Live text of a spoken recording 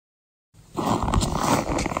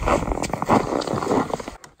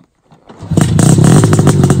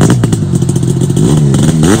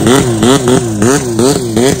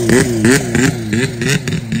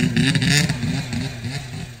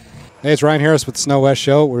Hey, it's Ryan Harris with the SnoWest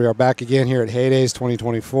Show. We are back again here at Heydays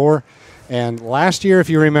 2024. And last year, if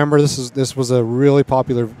you remember, this was a really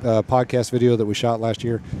popular podcast video that we shot last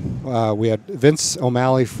year. We had Vince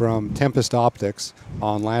O'Malley from Tempest Optics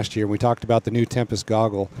on last year. We talked about the new Tempest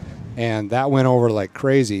goggle, and that went over like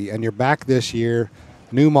crazy. And you're back this year,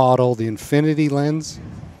 new model, the Infinity lens.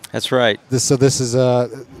 That's right. This is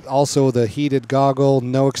also the heated goggle,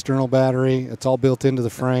 no external battery. It's all built into the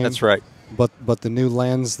frame. That's right. But the new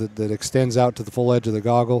lens that extends out to the full edge of the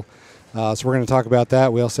goggle. So we're going to talk about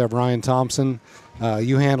that. We also have Ryan Thompson.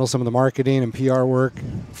 You handle some of the marketing and PR work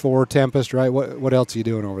for Tempest, right? What else are you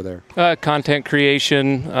doing over there? Content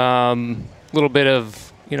creation, a little bit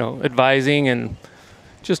of advising, and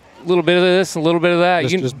just a little bit of this, a little bit of that.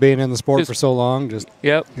 Just being in the sport for so long,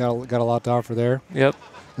 yep, got a lot to offer there. Yep.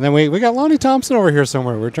 And then we got Lonnie Thompson over here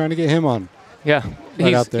somewhere. We're trying to get him on. Yeah,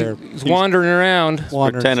 right out there. He's wandering around.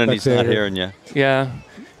 Pretending he's not hearing you. Yeah,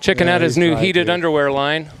 checking out his new heated underwear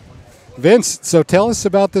line. Vince, so tell us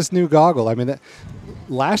about this new goggle. I mean,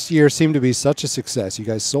 last year seemed to be such a success. You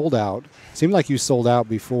guys sold out. Seemed like you sold out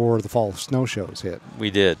before the fall snow shows hit.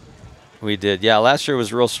 We did. Yeah, last year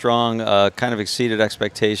was real strong, kind of exceeded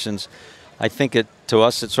expectations. I think to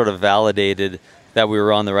us it sort of validated that we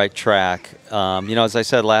were on the right track. As I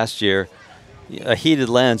said last year, a heated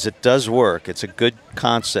lens, it does work. It's a good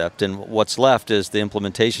concept, and what's left is the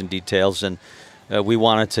implementation details. And we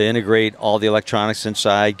wanted to integrate all the electronics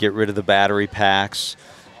inside, get rid of the battery packs,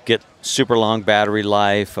 get super long battery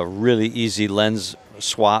life, a really easy lens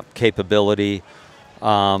swap capability,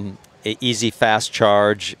 easy fast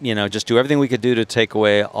charge. Just do everything we could do to take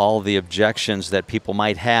away all the objections that people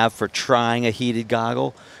might have for trying a heated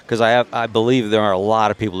goggle. Because I believe there are a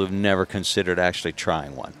lot of people who've never considered actually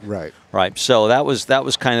trying one. Right. Right. So that was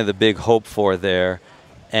kind of the big hope for there,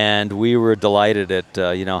 and we were delighted at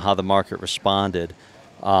how the market responded.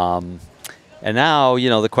 And now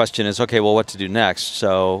the question is, okay, well, what to do next?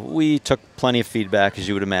 So we took plenty of feedback, as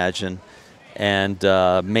you would imagine, and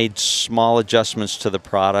made small adjustments to the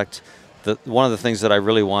product. One of the things that I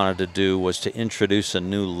really wanted to do was to introduce a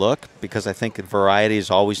new look, because I think variety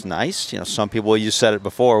is always nice. Some people, you said it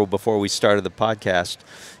before we started the podcast,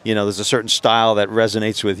 there's a certain style that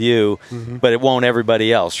resonates with you, but it won't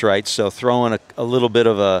everybody else, right? So throwing a little bit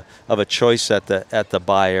of a choice at the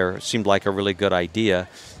buyer seemed like a really good idea,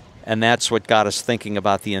 and that's what got us thinking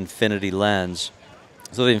about the Infinity lens.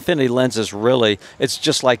 So the Infinity lens is really, it's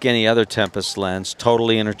just like any other Tempest lens,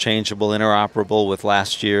 totally interchangeable, interoperable with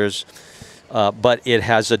last year's. But it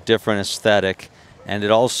has a different aesthetic, and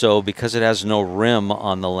it also, because it has no rim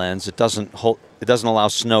on the lens, it doesn't allow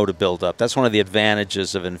snow to build up. That's one of the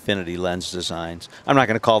advantages of Infinity lens designs. I'm not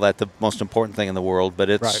going to call that the most important thing in the world, but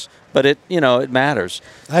it matters.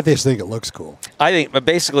 I just think it looks cool. But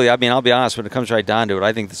basically, I'll be honest, when it comes right down to it,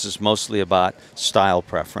 I think this is mostly about style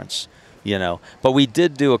preference. But we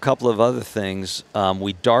did do a couple of other things.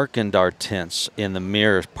 We darkened our tints in the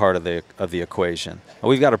mirror part of the equation.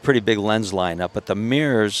 We've got a pretty big lens lineup, but the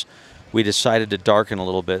mirrors we decided to darken a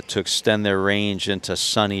little bit to extend their range into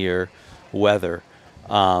sunnier weather.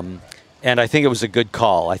 And I think it was a good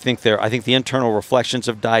call. I think the internal reflections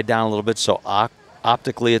have died down a little bit, so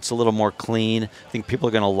optically it's a little more clean. I think people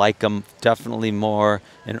are going to like them definitely more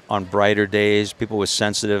on brighter days. People with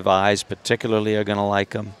sensitive eyes particularly are going to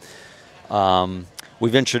like them.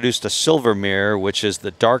 We've introduced a silver mirror, which is the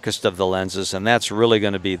darkest of the lenses, and that's really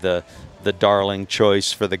going to be the darling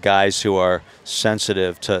choice for the guys who are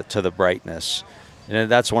sensitive to the brightness. And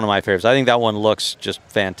that's one of my favorites. I think that one looks just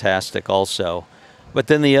fantastic also. But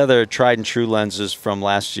then the other tried and true lenses from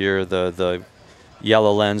last year, the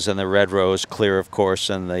yellow lens and the red rose, clear of course,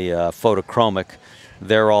 and the photochromic,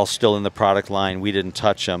 they're all still in the product line. We didn't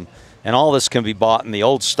touch them. And all this can be bought in the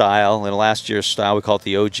old style, in last year's style, we call it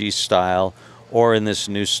the OG style, or in this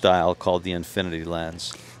new style called the Infinity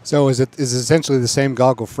lens. So is it essentially the same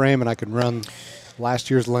goggle frame, and I can run last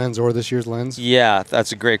year's lens or this year's lens? Yeah,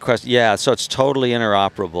 that's a great question. Yeah, so it's totally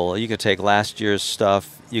interoperable. You can take last year's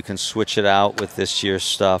stuff, you can switch it out with this year's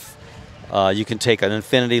stuff. You can take an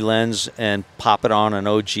Infinity lens and pop it on an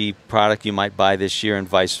OG product you might buy this year, and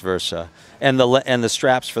vice versa. And the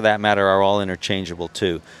straps, for that matter, are all interchangeable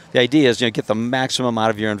too. The idea is, get the maximum out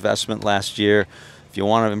of your investment last year. If you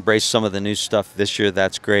want to embrace some of the new stuff this year,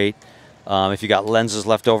 that's great. If you got lenses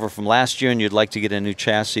left over from last year and you'd like to get a new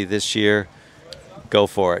chassis this year, go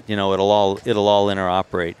for it. It'll all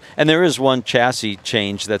interoperate. And there is one chassis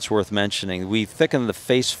change that's worth mentioning. We thickened the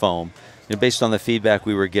face foam. Based on the feedback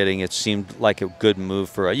we were getting, it seemed like a good move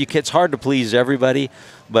for us. It's hard to please everybody,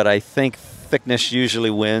 but I think thickness usually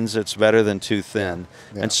wins. It's better than too thin.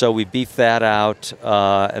 Yeah. And so we beefed that out,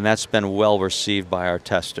 and that's been well received by our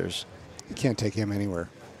testers. You can't take him anywhere.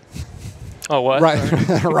 Oh, what?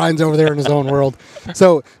 Right. Ryan's over there in his own world.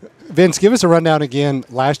 So, Vince, give us a rundown again.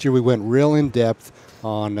 Last year we went real in depth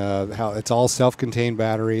on how it's all self-contained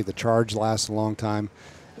battery. The charge lasts a long time.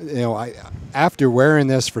 You know, after wearing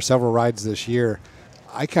this for several rides this year,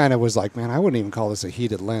 I kind of was like, man, I wouldn't even call this a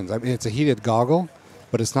heated lens. I mean, it's a heated goggle,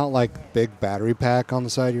 but it's not like big battery pack on the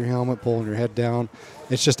side of your helmet pulling your head down.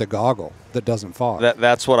 It's just a goggle that doesn't fog.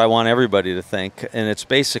 That's what I want everybody to think, and it's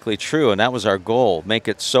basically true, and that was our goal. Make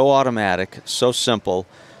it so automatic, so simple,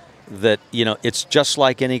 that, you know, it's just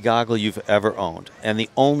like any goggle you've ever owned. And the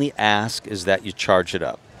only ask is that you charge it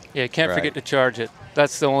up. Yeah, you can't forget to charge it.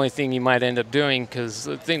 That's the only thing you might end up doing, because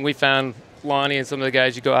the thing we found, Lonnie and some of the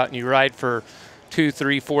guys, you go out and you ride for 2,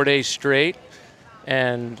 3, 4 days straight,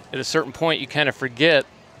 and at a certain point you kind of forget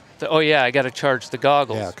that, oh yeah, I got to charge the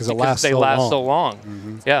goggles. Yeah, because they last so long.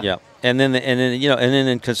 Mm-hmm. Yeah. Yeah, and then you know, and then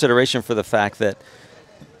in consideration for the fact that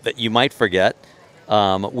you might forget,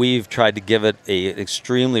 we've tried to give it an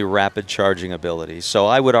extremely rapid charging ability. So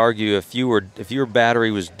I would argue if your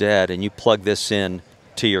battery was dead and you plug this in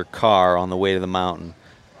to your car on the way to the mountain,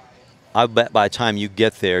 I bet by the time you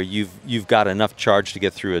get there, you've got enough charge to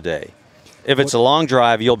get through a day. If it's a long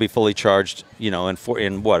drive, you'll be fully charged, you know,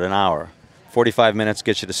 in what, an hour. 45 minutes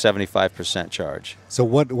gets you to 75% charge. So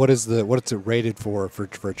what's it rated for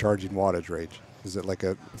charging wattage range? Is it like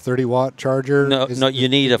a 30-watt charger? No, you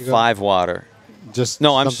need a 5-watter.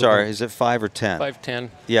 No, I'm sorry. Is it 5 or 10?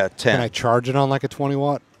 510. Yeah, 10. Can I charge it on like a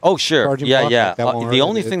 20-watt? Oh, sure. Charging Yeah, block? yeah. Like that won't The hurt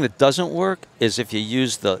only it? thing that doesn't work is if you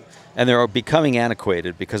use and they're becoming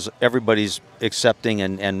antiquated because everybody's accepting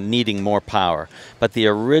and needing more power. But the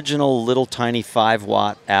original little tiny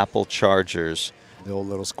 5-watt Apple chargers, the old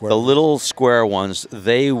little square. the little square ones,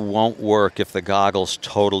 they won't work if the goggle's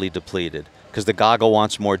totally depleted, because the goggle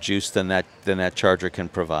wants more juice than that charger can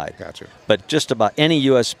provide. Gotcha. But just about any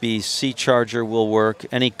USB-C charger will work,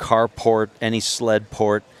 any car port, any sled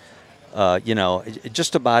port, you know,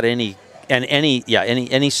 just about any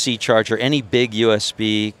C charger, any big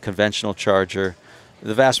USB conventional charger.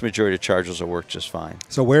 The vast majority of chargers will work just fine.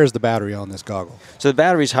 So where's the battery on this goggle? So the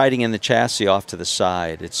battery's hiding in the chassis off to the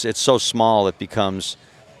side. It's so small it becomes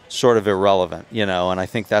sort of irrelevant, you know, and I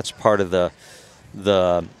think that's part of the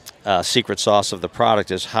secret sauce of the product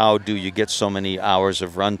is how do you get so many hours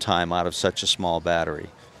of runtime out of such a small battery,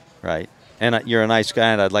 right? And you're a nice guy,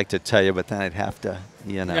 and I'd like to tell you, but then I'd have to,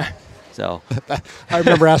 you know. So I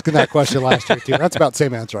remember asking that question last year, too. That's about the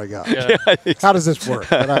same answer I got. Yeah. How does this work?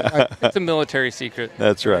 But It's a military secret.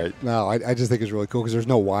 that's right. no, I just think it's really cool because there's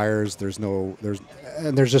no wires. There's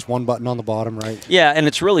just one button on the bottom, right? Yeah, and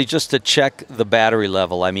it's really just to check the battery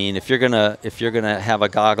level. I mean, if you're gonna have a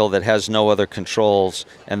goggle that has no other controls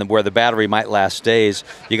and where the battery might last days,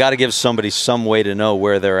 you got to give somebody some way to know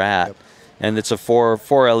where they're at. Yep. And it's a 4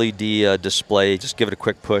 LED display. Just give it a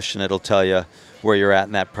quick push, and it'll tell you where you're at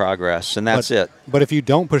in that progress, and that's it. But if you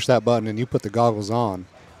don't push that button and you put the goggles on,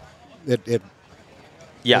 does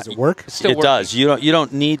it work? Still It working. does. You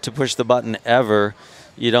don't need to push the button ever.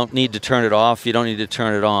 You don't need to turn it off. You don't need to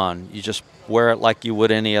turn it on. You just wear it like you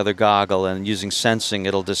would any other goggle, and using sensing,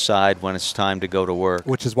 it'll decide when it's time to go to work.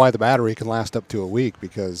 Which is why the battery can last up to a week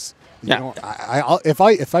because Yeah. you know,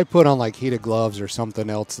 if I put on like heated gloves or something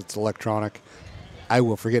else that's electronic, I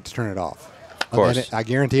will forget to turn it off. Of course. And then I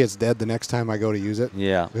guarantee it's dead the next time I go to use it.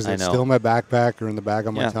 Yeah, because I it's know. still in my backpack or in the bag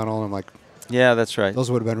on my Yeah. tunnel. And I'm like, Yeah, that's right. those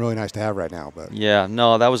would have been really nice to have right now. But Yeah,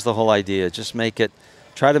 no, that was the whole idea. Just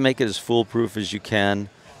try to make it as foolproof as you can,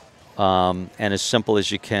 and as simple as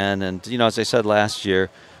you can. And, you know, as I said last year,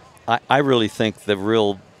 I really think the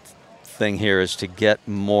real thing here is to get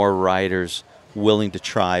more riders willing to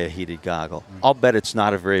try a heated goggle. I'll bet it's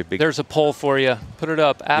not a very big... There's a poll for you. Put it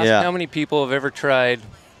up. Ask Yeah. how many people have ever tried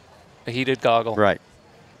a heated goggle. Right.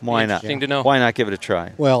 Why not? Interesting to know. Why not give it a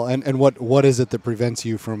try? well, and what is it that prevents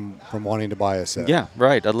you from wanting to buy a set? Yeah,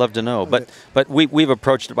 right. I'd love to know. But we've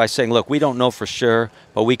approached it by saying, look, we don't know for sure,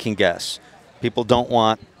 but we can guess. People don't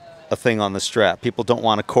want a thing on the strap. People don't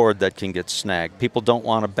want a cord that can get snagged. People don't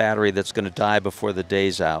want a battery that's going to die before the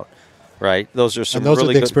day's out. Right? Those are some And those really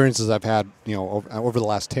are the good experiences I've had, you know, over the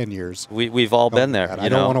last 10 years. We've all been there. I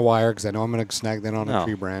don't want to wire because I know I'm going to snag that on No. a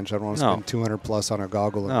tree branch. I don't want to No. spend 200 plus on a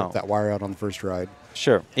goggle and No. rip that wire out on the first ride.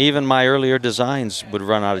 Sure. Even my earlier designs would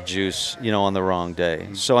run out of juice, you know, on the wrong day.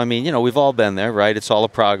 So, I mean, you know, we've all been there, right? It's all a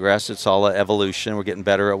progress. It's all a evolution. We're getting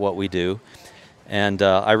better at what we do. And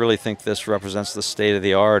I really think this represents the state of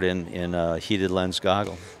the art in a heated lens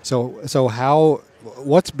goggle. So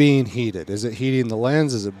what's being heated? Is it heating the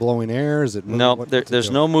lens? Is it blowing air? Is it moving? No, what's it there's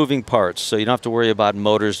doing? no moving parts, so you don't have to worry about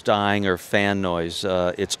motors dying or fan noise.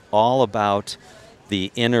 It's all about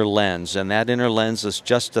the inner lens, and that inner lens is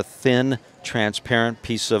just a thin, transparent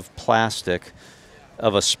piece of plastic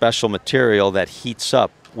of a special material that heats up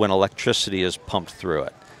when electricity is pumped through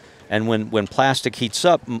it. And when plastic heats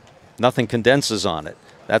up, nothing condenses on it.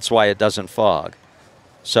 That's why it doesn't fog.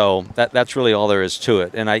 So that's really all there is to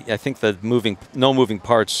it. And I think the no moving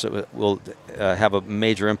parts will have a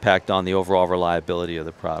major impact on the overall reliability of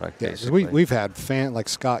the product. Yeah, we've had like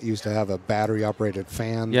Scott used to have a battery-operated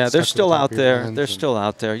fan. Yeah, they're still out there. They're still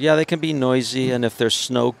out there. Yeah, they can be noisy, and if there's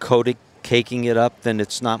snow caking it up, then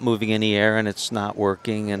it's not moving any air and it's not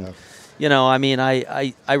working. And you know, I mean,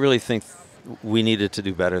 I really think we needed to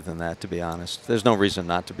do better than that, to be honest. There's no reason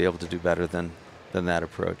not to be able to do better than that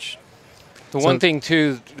approach. The one thing,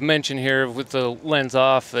 too, to mention here with the lens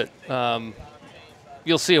off, that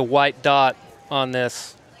you'll see a white dot on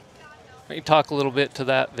this. Can you talk a little bit to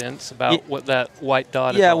that, Vince, about what that white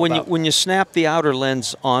dot is all about? when you snap the outer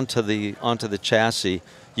lens onto the chassis,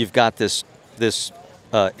 you've got this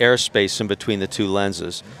airspace in between the two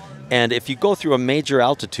lenses. And if you go through a major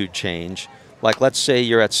altitude change, like let's say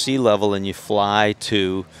you're at sea level and you fly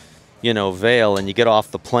to, you know, Vail, and you get off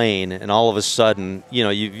the plane, and all of a sudden, you know,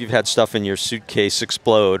 you've had stuff in your suitcase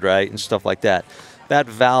explode, right, and stuff like that. That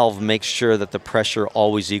valve makes sure that the pressure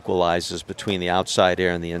always equalizes between the outside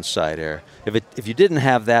air and the inside air. If you didn't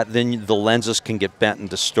have that, then the lenses can get bent and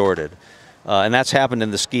distorted. And that's happened in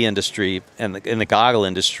the ski industry and in the goggle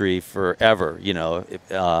industry forever, you know.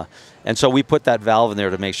 And so we put that valve in there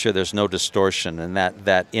to make sure there's no distortion, and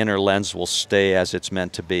that inner lens will stay as it's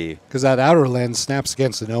meant to be. Because that outer lens snaps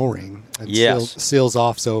against an O-ring and seals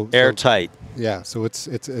off, so airtight. Yeah, so it's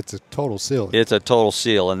a total seal. It's a total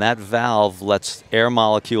seal, and that valve lets air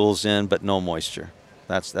molecules in, but no moisture.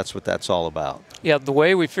 That's what that's all about. Yeah, the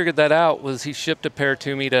way we figured that out was he shipped a pair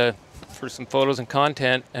to me for some photos and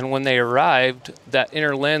content, and when they arrived, that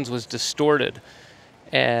inner lens was distorted,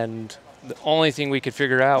 and the only thing we could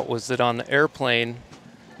figure out was that on the airplane,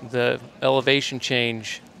 the elevation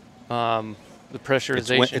change, the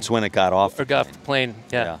pressurization. It's when it got off. Or got off the plane,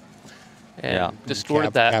 yeah. And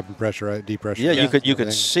distorted that. Cabin pressure, depressure. Yeah, you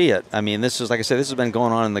could see it. I mean, this is, like I said, this has been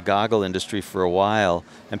going on in the goggle industry for a while,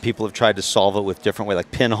 and people have tried to solve it with different ways,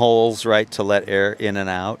 like pinholes, right, to let air in and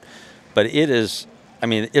out. But it is, I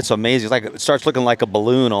mean, it's amazing. It starts looking like a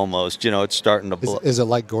balloon almost. You know, it's starting to blow. Is it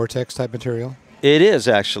like Gore-Tex type material? It is,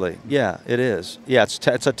 actually. Yeah, it is. Yeah, it's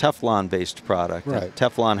a Teflon-based product. Right. And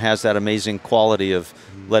Teflon has that amazing quality of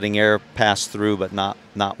letting air pass through, but not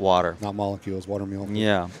water. Not molecules, water molecules.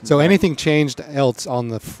 Yeah. So anything changed else on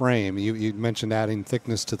the frame? You mentioned adding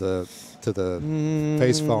thickness to the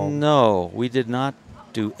face foam. No, we did not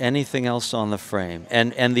do anything else on the frame.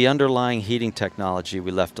 And the underlying heating technology we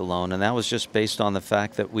left alone, and that was just based on the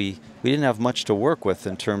fact that we didn't have much to work with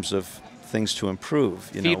in terms of things to improve.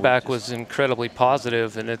 Feedback was incredibly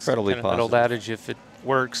positive, and it's incredibly kind of an old adage: if it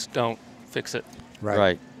works, don't fix it.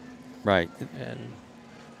 Right.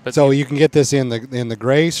 But so you can get this in the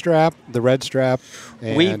gray strap, the red strap.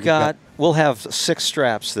 And we'll have 6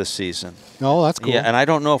 straps this season. Oh, that's cool. Yeah, and I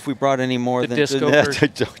don't know if we brought any more than disco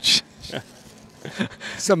that.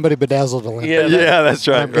 Somebody bedazzled a lamp. Yeah, that's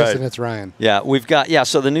right. I'm guessing it's Ryan. Yeah, we've got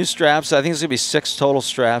so the new straps. I think it's gonna be 6 total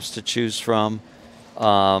straps to choose from.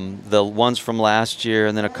 The ones from last year,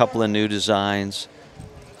 and then a couple of new designs,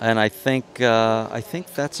 and I think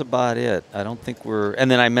that's about it. I don't think we're. And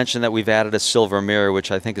then I mentioned that we've added a silver mirror, which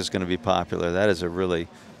I think is going to be popular. That is a really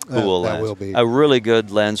cool lens. That will be a really good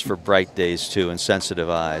lens for bright days too, and sensitive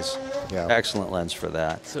eyes. Yeah, excellent lens for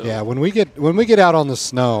that. So yeah, when we get out on the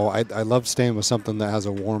snow, I love staying with something that has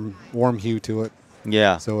a warm hue to it.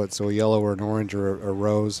 Yeah. So it's a yellow or an orange or a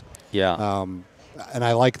rose. Yeah. And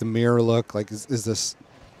I like the mirror look. Like, is this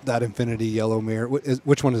that infinity yellow mirror?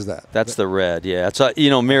 Which one is that? That's the red. Yeah. It's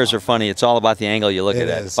mirrors are funny. It's all about the angle you look at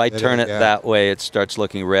it. If I turn it that way, it starts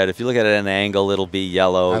looking red. If you look at it at an angle, it'll be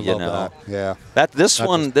yellow. I love that. Yeah. This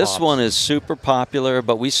one is super popular,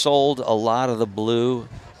 but we sold a lot of the blue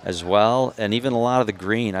as well, and even a lot of the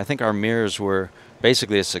green. I think our mirrors were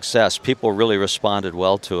basically a success. People really responded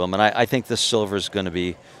well to them, and I think this silver is going to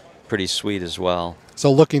be pretty sweet as well.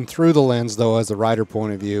 So looking through the lens, though, as a rider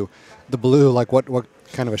point of view, the blue, like what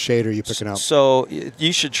kind of a shade are you picking up? So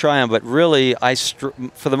you should try them, but really,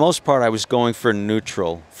 for the most part, I was going for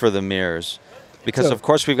neutral for the mirrors. Because, of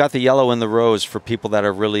course, we've got the yellow and the rose for people that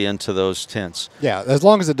are really into those tints. Yeah, as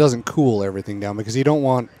long as it doesn't cool everything down, because you don't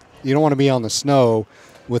want to be on the snow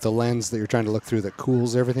with a lens that you're trying to look through that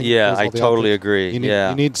cools everything. Yeah, I totally agree. You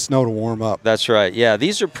need snow to warm up. That's right. Yeah,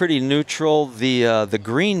 these are pretty neutral. The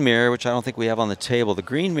green mirror, which I don't think we have on the table, the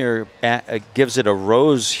green mirror gives it a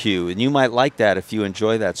rose hue, and you might like that if you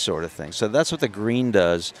enjoy that sort of thing. So that's what the green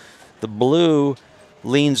does. The blue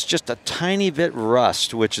leans just a tiny bit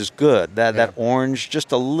rust, which is good. That orange,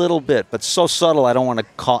 just a little bit, but so subtle. I don't want to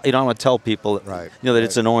call. You don't want to tell people, that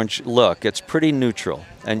it's an orange look. It's pretty neutral,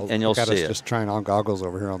 and you'll see it. Just trying on goggles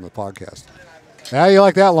over here on the podcast. How you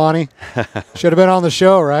like that, Lonnie? Should have been on the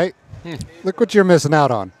show, right? Look what you're missing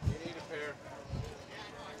out on.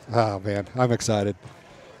 Oh man, I'm excited.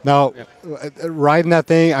 Now, riding that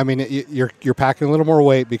thing, I mean, you're packing a little more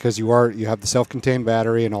weight because you have the self-contained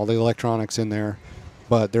battery and all the electronics in there,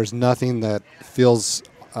 but there's nothing that feels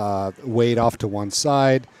weight off to one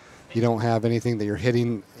side. You don't have anything that you're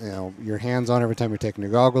hitting, your hands on every time you're taking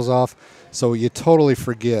your goggles off. So you totally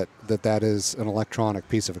forget that is an electronic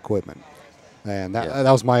piece of equipment, and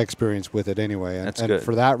that was my experience with it anyway. And, That's good.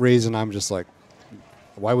 For that reason, I'm just like,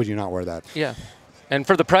 why would you not wear that? Yeah. And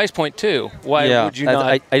for the price point, too, why would you not?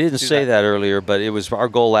 I didn't say that earlier, but it was our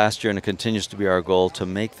goal last year, and it continues to be our goal, to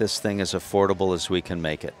make this thing as affordable as we can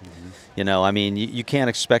make it. Mm-hmm. I mean, you can't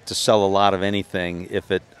expect to sell a lot of anything if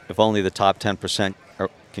only the top 10%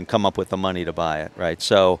 can come up with the money to buy it, right?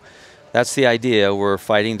 So that's the idea. We're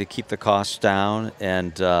fighting to keep the costs down,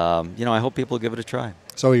 and I hope people give it a try.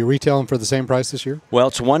 So are you retailing for the same price this year? Well,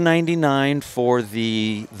 it's $199 for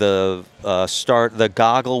the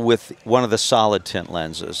goggle with one of the solid tint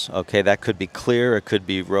lenses. Okay, that could be clear, it could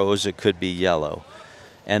be rose, it could be yellow.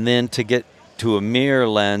 And then to get to a mirror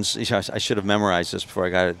lens, I should have memorized this before I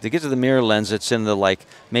got it. To get to the mirror lens, it's in the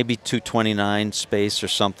maybe $229 space or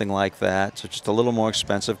something like that. So just a little more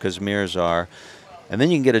expensive because mirrors are. And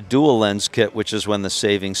then you can get a dual lens kit, which is when the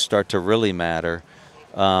savings start to really matter.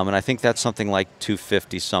 And I think that's something like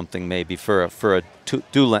 $250 something maybe for a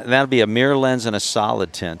dual lens. That'll be a mirror lens and a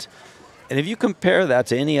solid tint. And if you compare that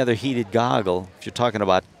to any other heated goggle, if you're talking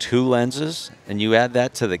about two lenses and you add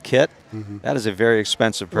that to the kit, that is a very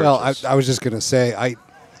expensive purchase. Well, I was just going to say, I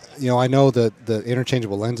know that the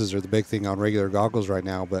interchangeable lenses are the big thing on regular goggles right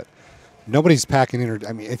now, but nobody's packing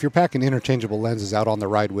if you're packing interchangeable lenses out on the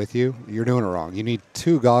ride with you, you're doing it wrong. You need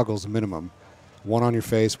two goggles minimum, one on your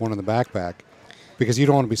face, one in the backpack, because you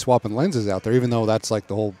don't want to be swapping lenses out there, even though that's like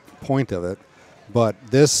the whole point of it. But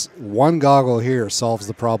this one goggle here solves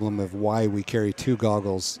the problem of why we carry two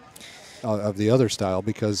goggles of the other style,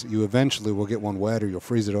 because you eventually will get one wet, or you'll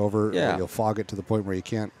freeze it over, or you'll fog it to the point where you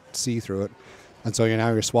can't see through it. And so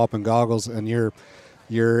you're swapping goggles, and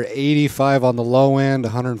you're 85 on the low end,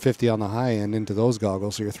 150 on the high end into those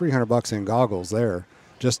goggles. So you're $300 in goggles there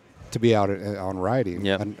just to be out on riding.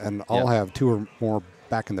 Yep. And I'll have two or more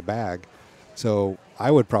back in the bag. So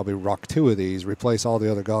I would probably rock two of these, replace all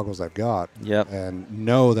the other goggles I've got, and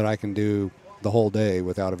know that I can do the whole day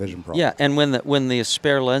without a vision problem. Yeah, and when the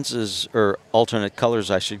spare lenses, or alternate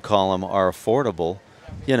colors I should call them, are affordable,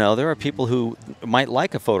 there are people who might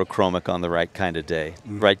like a photochromic on the right kind of day,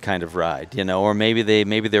 right kind of ride, or maybe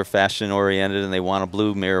they're fashion oriented and they want a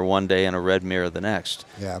blue mirror one day and a red mirror the next.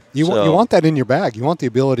 Yeah, you want that in your bag. You want the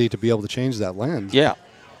ability to be able to change that lens. Yeah.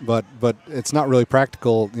 But it's not really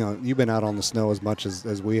practical. You've been out on the snow as much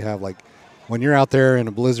as we have. Like when you're out there in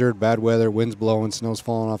a blizzard, bad weather, winds blowing, snow's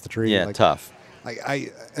falling off the tree. Yeah, tough.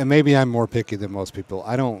 And maybe I'm more picky than most people.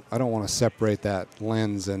 I don't want to separate that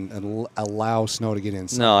lens and allow snow to get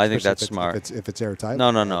inside. No, I think that's smart. If it's airtight.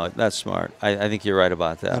 No, that's smart. I think you're right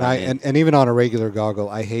about that. And even on a regular goggle,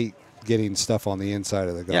 I hate getting stuff on the inside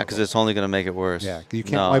of the goggle. Yeah, because it's only going to make it worse. Yeah, you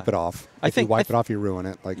can't wipe it off. If you wipe it off, you ruin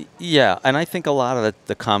it. Yeah, and I think a lot of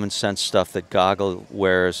the common sense stuff that goggle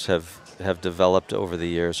wearers have developed over the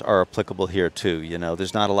years are applicable here too.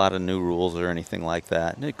 There's not a lot of new rules or anything like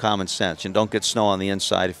that. Common sense. Don't get snow on the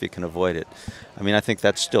inside if you can avoid it. I think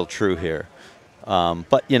that's still true here.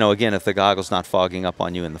 But again, if the goggle's not fogging up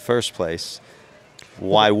on you in the first place,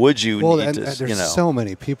 why would you need to? There's so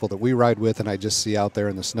many people that we ride with, and I just see out there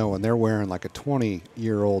in the snow, and they're wearing like a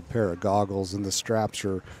 20-year-old pair of goggles, and the straps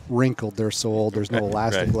are wrinkled. They're so old, there's no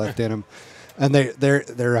elastic left in them. And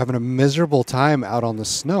they're having a miserable time out on the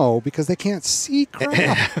snow because they can't see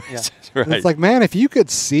crap. It's like, man, if you could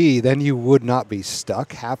see, then you would not be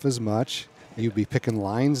stuck half as much. You'd be picking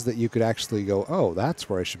lines that you could actually go, oh, that's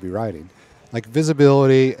where I should be riding. Like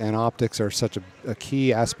visibility and optics are such a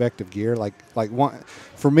key aspect of gear.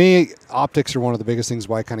 For me, optics are one of the biggest things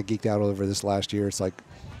why I kind of geeked out over this last year. It's like,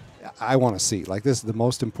 I want to see. Like, this is the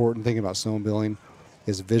most important thing about snowmobiling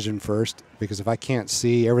is vision first, because if I can't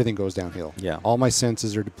see, everything goes downhill. Yeah. All my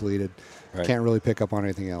senses are depleted. Can't really pick up on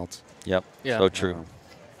anything else. Yep. Yeah. So true.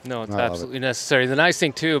 No, it's absolutely necessary. The nice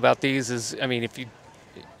thing too about these is,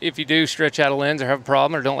 if you do stretch out a lens or have a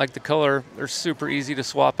problem or don't like the color, they're super easy to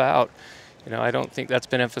swap out. I don't think that's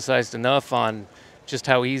been emphasized enough on just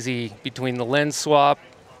how easy between the lens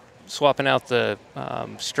swapping out the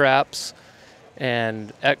straps,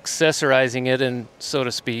 and accessorizing it, and so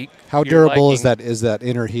to speak. How durable is that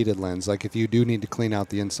inner heated lens? Like if you do need to clean out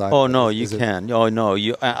the inside. Oh no, you can. Oh no,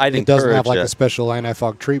 I'd it doesn't have like a special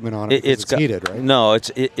anti-fog treatment on it. It's heated, right? No,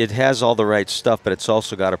 it has all the right stuff, but it's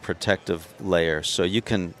also got a protective layer, so you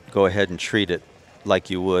can go ahead and treat it like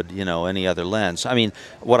you would, any other lens. I mean,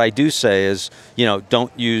 what I do say is,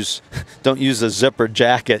 don't use a zipper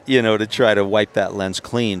jacket, to try to wipe that lens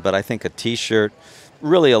clean. But I think a T-shirt,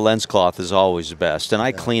 really a lens cloth is always best, and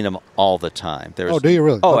I clean them all the time. Oh, do you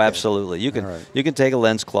really? Oh, okay. Absolutely. You can take a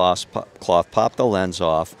lens cloth, pop the lens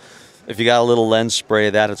off. If you got a little lens spray,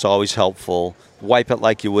 it's always helpful. Wipe it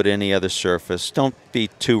like you would any other surface. Don't be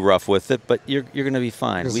too rough with it, but you're going to be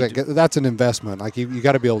fine. That's an investment. Like you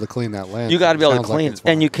got to be able to clean that lens. You got to be able to clean it,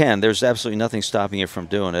 and you can. There's absolutely nothing stopping you from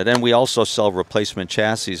doing it. And we also sell replacement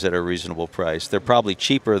chassis at a reasonable price. They're probably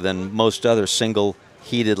cheaper than most other single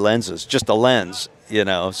heated lenses. Just a lens,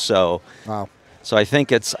 So wow. So I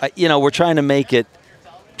think it's we're trying to make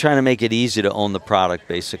it easy to own the product,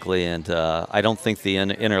 basically, and I don't think the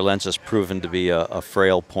inner lens has proven to be a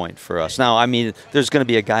frail point for us. Now, I mean, there's going to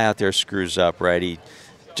be a guy out there who screws up, right? He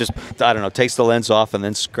just, I don't know, takes the lens off and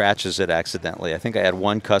then scratches it accidentally. I think I had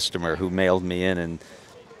one customer who mailed me in and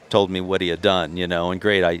told me what he had done, and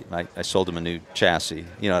great, I sold him a new chassis,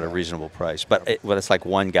 at a reasonable price. But it's like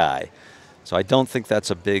one guy. So I don't think that's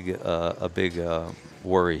a big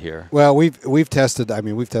worry here. Well, we've tested. I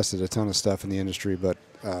mean, we've tested a ton of stuff in the industry, but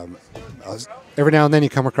every now and then you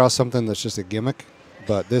come across something that's just a gimmick.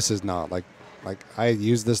 But this is not. Like I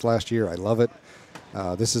used this last year. I love it.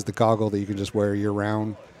 This is the goggle that you can just wear year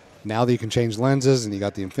round. Now that you can change lenses and you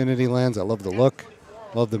got the infinity lens, I love the look,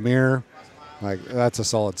 love the mirror. Like that's a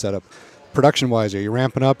solid setup. Production wise, are you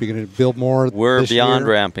ramping up? You're going to build more? We're beyond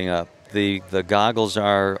year? ramping up. The goggles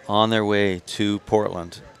are on their way to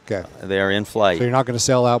Portland. Okay. They are in flight. So you're not going to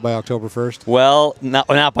sell out by October 1st? Well, not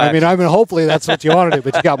by. I mean, hopefully that's what you want to do,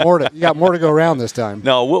 but you got more to go around this time.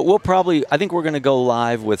 No, we'll probably. I think we're going to go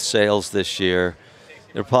live with sales this year.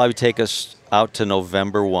 It'll probably take us out to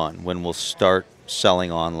November 1 when we'll start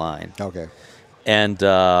selling online. Okay. And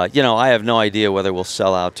I have no idea whether we'll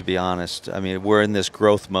sell out. To be honest, I mean, we're in this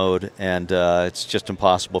growth mode, and it's just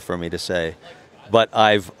impossible for me to say. But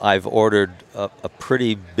I've ordered a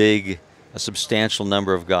pretty big. A substantial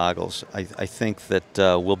number of goggles. I think that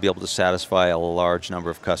we'll be able to satisfy a large number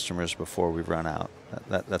of customers before we run out.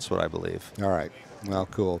 That's what I believe. All right. Well,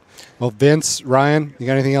 cool. Well, Vince, Ryan, you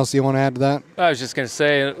got anything else you want to add to that? I was just going to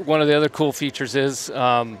say, one of the other cool features is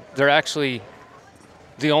they're actually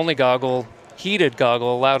the only heated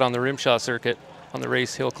goggle allowed on the rimshot circuit, on the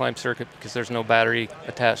race hill climb circuit, because there's no battery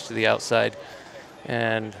attached to the outside.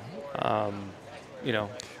 And,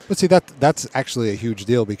 But see, that's actually a huge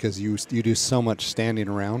deal because you do so much standing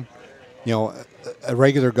around. A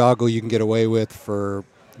regular goggle you can get away with for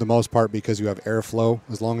the most part because you have airflow.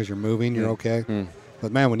 As long as you're moving, you're okay.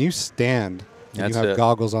 But man, when you stand and you have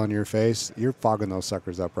goggles on your face, you're fogging those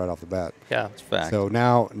suckers up right off the bat. Yeah, that's a fact. So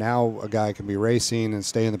now a guy can be racing and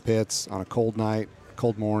stay in the pits on a cold night,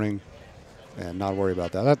 cold morning, and not worry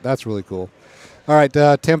about that. That's really cool. All right,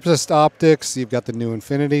 Tempest Optics, you've got the new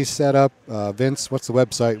Infinity set up. Vince, what's the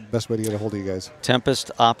website? Best way to get a hold of you guys?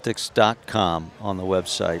 TempestOptics.com on the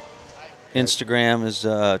website. Instagram is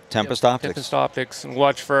Tempest Optics. Tempest Optics. And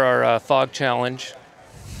watch for our fog challenge.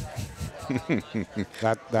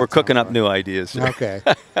 We're cooking up new ideas. Okay.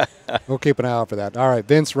 We'll keep an eye out for that. All right,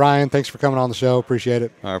 Vince, Ryan, thanks for coming on the show. Appreciate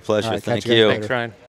it. Our pleasure. Right, Thank you. Thanks, Ryan.